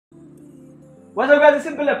What's up guys,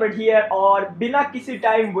 simple leopard here और बिना किसी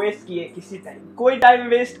टाइम वेस्ट किए कोई टाइम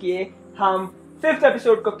वेस्ट किए हम 5th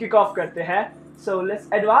एपिसोड को किक ऑफ करते हैं. So let's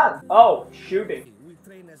advance. Oh, shooting.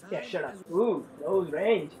 Yeah, shut up. Ooh, close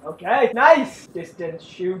range. Okay, nice. Distance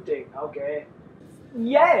shooting. Okay.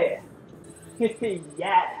 Yeah.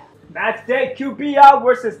 Yeah. Match day QPR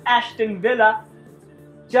versus Aston Villa.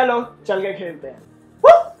 चलो चल के खेलते हैं.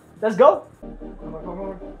 Woo! Let's go. Come on, come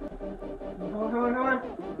on. Come on.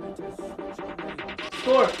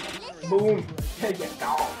 Score. Boom. Take it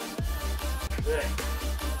down.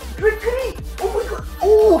 Trickery. Oh my god.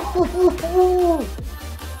 Oh.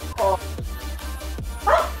 Oh.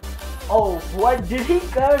 Huh? Oh, what did he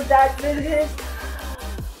curve that with his?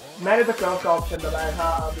 मैंने तो cross का option दबाया था.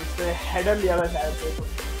 अब इससे header लिया था शायद से.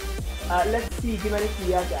 लेट्स सी कि मैंने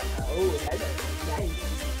किया क्या था. ओह header. Nice.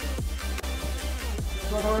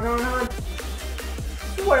 Come on.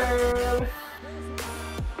 Swirl.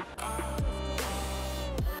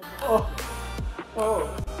 Oh.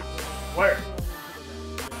 Work.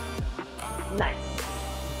 Nice.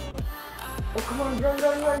 Oh, come on,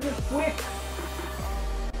 run, just quick.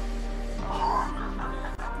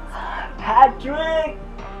 Hat-trick.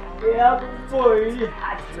 Yeah, boy,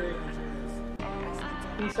 hat-trick.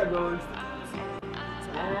 Piece of gold.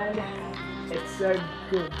 And it's a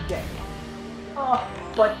good day. Oh,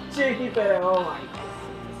 बच्चे की तरह. Oh my god.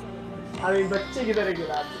 I mean, बच्चे की तरह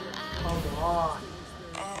गिराते हैं. Come on.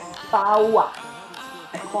 Power.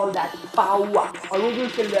 I call that power. और वो भी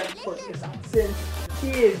उसके लेफ्ट फुट के साथ. Since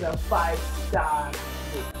he is a 5-star.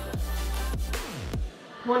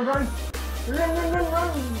 Come on, run.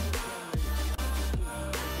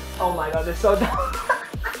 Oh my god, it's so dumb.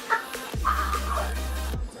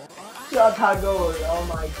 Chauथा goal. Oh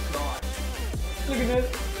my god. Look at this.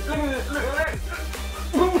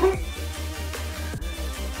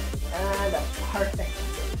 And a perfect.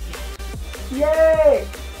 Yay!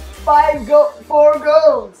 4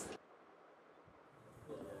 goals.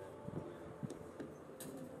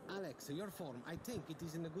 Alex, your form, I think it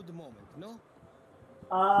is in a good moment, no?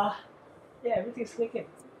 Yeah, everything's clicking.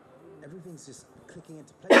 Everything's just clicking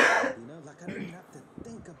into place, you know? Like I don't even have to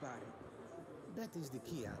think about it. That is the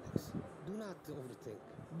key, Alex. Do not overthink.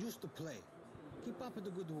 Just to play. Keep up with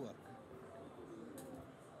the good work.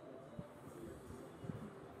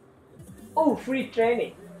 Oh, free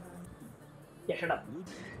training. Yeah, shut up.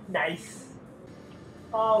 Nice.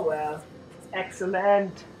 Oh well.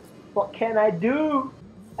 Excellent. What can I do?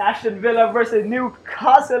 Aston Villa versus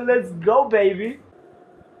Newcastle. Let's go, baby.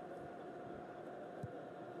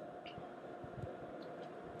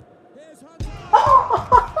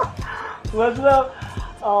 What's up?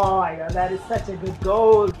 Oh my god, that is such a good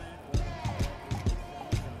goal.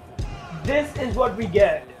 This is what we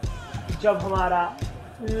get जब हमारा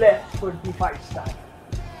left foot be 5-star.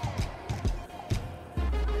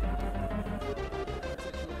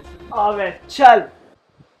 Oh man, chal.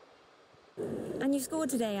 And you scored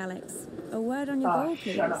today, Alex. A word on your goal,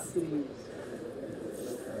 please. Shut up, please.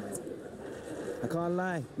 I can't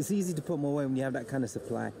lie. It's easy to put them away when you have that kind of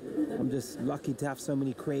supply. I'm just lucky to have so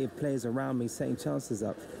many creative players around me setting chances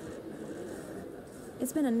up.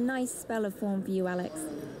 It's been a nice spell of form for you, Alex.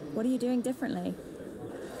 What are you doing differently?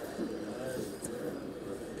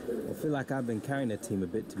 I feel like I've been carrying the team a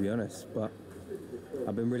bit, to be honest, but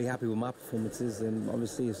I've been really happy with my performances, and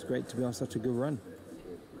obviously it's great to be on such a good run.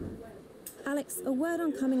 Alex, a word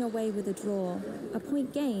on coming away with a draw. A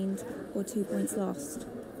point gained or 2 points lost?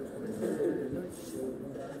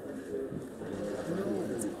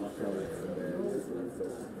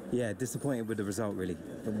 Yeah, disappointed with the result, really.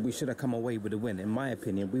 We should have come away with a win. In my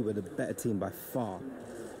opinion, we were the better team by far.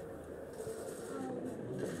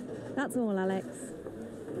 That's all, Alex.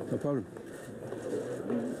 No problem.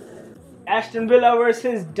 Aston Villa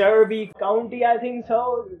versus Derby County, I think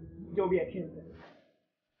so. जो भी है खेलते हैं.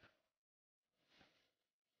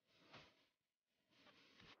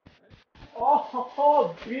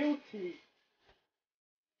 Oh, beauty.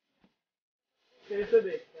 फिर से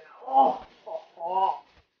देखते हैं. Oh.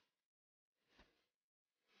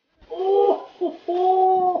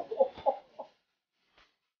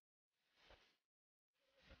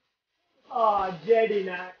 Oh, Jedi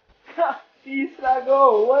Knack. तीसरा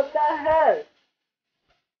goal. What the hell?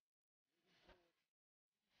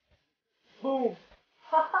 Boom.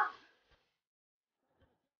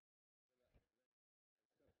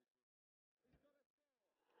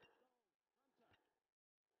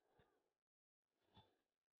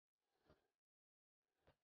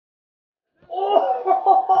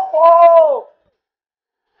 Oh!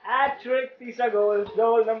 Hat-trick, तीसरा goal.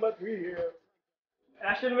 Goal number 3 here.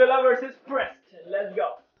 Aston Villa versus Preston. Let's go.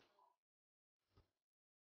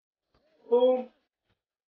 Boom.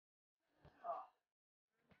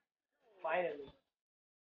 Finally.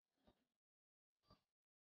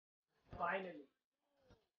 Finally.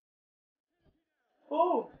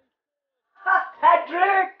 Oh, hat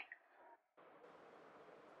trick!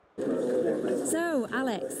 So,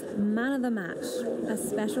 Alex, man of the match. A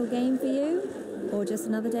special game for you? Or just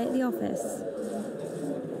another day at the office?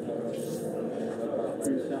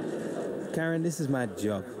 Karen, this is my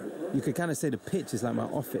job. You could kind of say the pitch is like my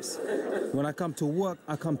office. When I come to work,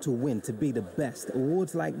 I come to win, to be the best.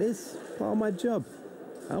 Awards like this, part of my job.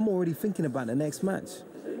 I'm already thinking about the next match.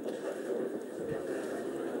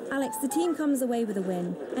 Alex, the team comes away with a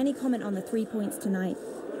win. Any comment on the 3 points tonight?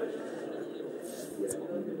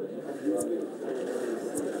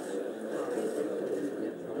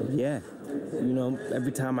 Yeah, you know,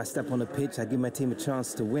 every time I step on the pitch, I give my team a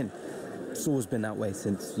chance to win. It's always been that way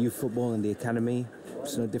since youth football and the academy.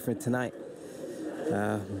 It's no different tonight.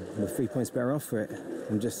 We're 3 points better off for it.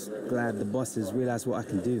 I'm just glad the bosses realize what I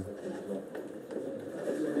can do.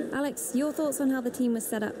 Alex, your thoughts on how the team was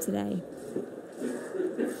set up today?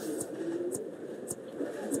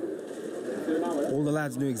 All the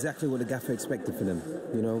lads knew exactly what the gaffer expected for them.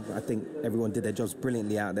 You know, I think everyone did their jobs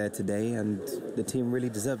brilliantly out there today, and the team really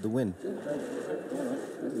deserved the win.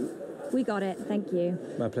 We got it, thank you.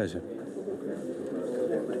 My pleasure.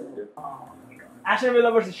 Aston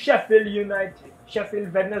Villa versus Sheffield United.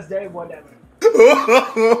 Sheffield Wednesday, whatever.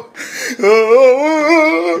 Oh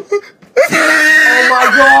my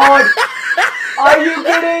god! Are you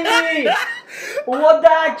kidding me? What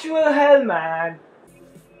the actual hell, man?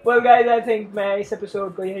 Well guys, I think मैं इस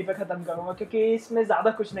episode को यहीं पे ख़त्म करूँगा क्योंकि इसमें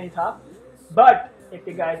ज़्यादा कुछ नहीं था. But if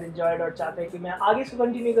you guys enjoyed और चाहते हैं कि मैं आगे से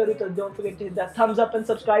continue करूँ तो don't forget to hit that thumbs up and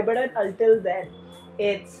subscribe button. Until then,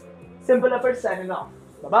 it's Simple Effort signing off.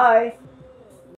 Bye bye.